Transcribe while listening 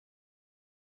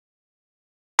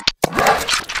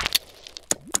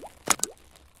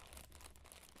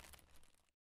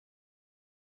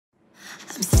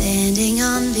I'm standing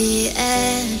on the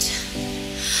edge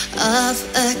of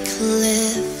a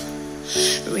cliff.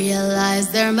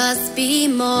 Realize there must be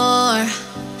more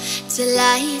to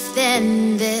life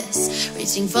than this.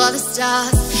 Reaching for the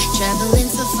stars, traveling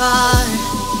so far,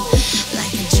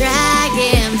 like a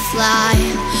dragonfly.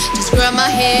 Just grab my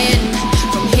hand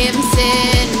from heaven's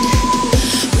end.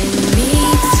 With me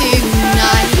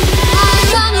tonight, I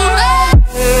run away.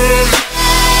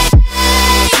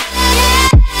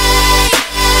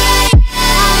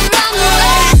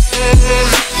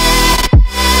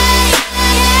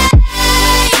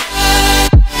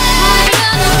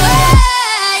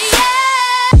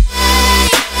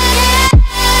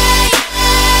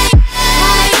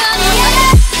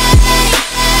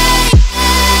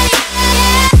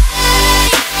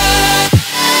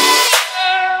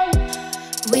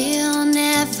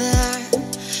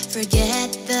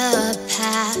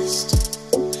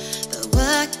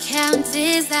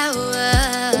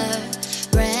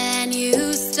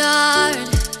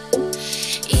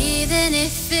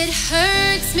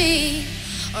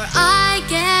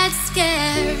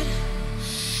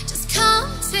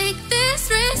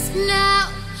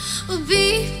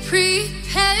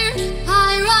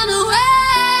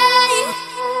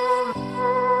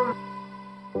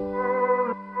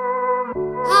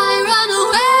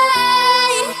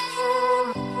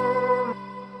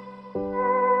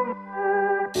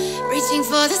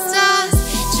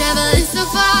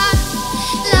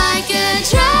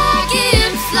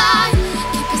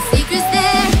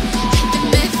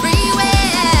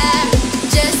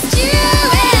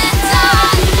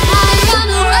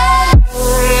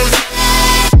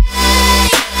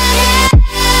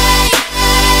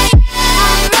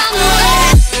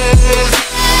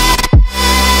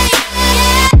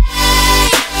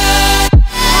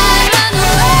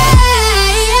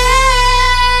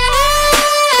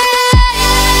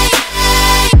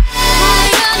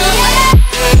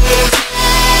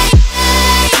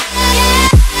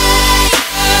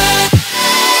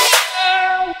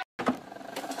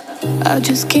 I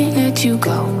just can't let you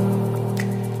go.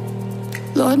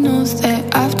 Lord knows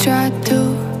that I've tried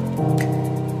to.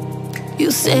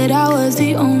 You said I was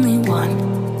the only one.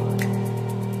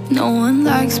 No one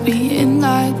likes being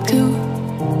lied to.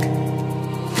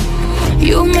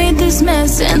 You made this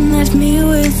mess and left me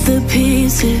with the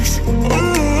pieces.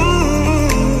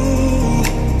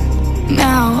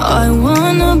 Now I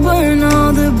wanna burn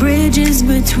all the bridges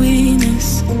between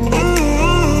us.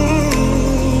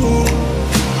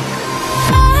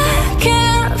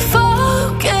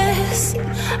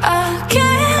 I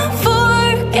can't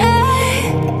forget.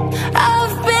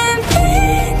 I've been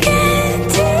thinking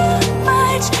too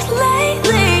much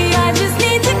lately. I just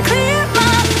need to clear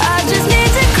my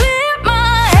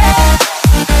head.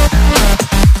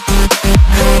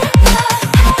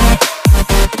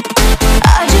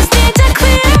 I just need to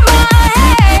clear my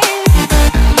head.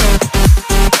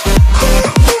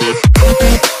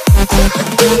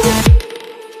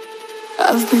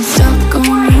 I've been stuck on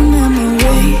your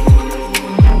memory,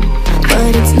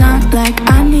 but it's not like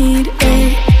I need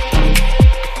it.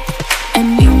 And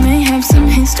we may have some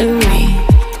history,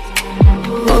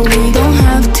 but we don't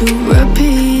have to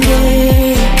repeat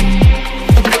it.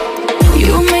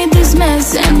 You made this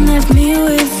mess and left me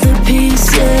with the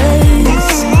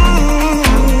pieces.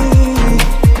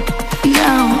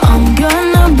 Now I'm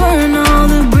gonna burn all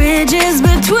the bridges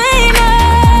between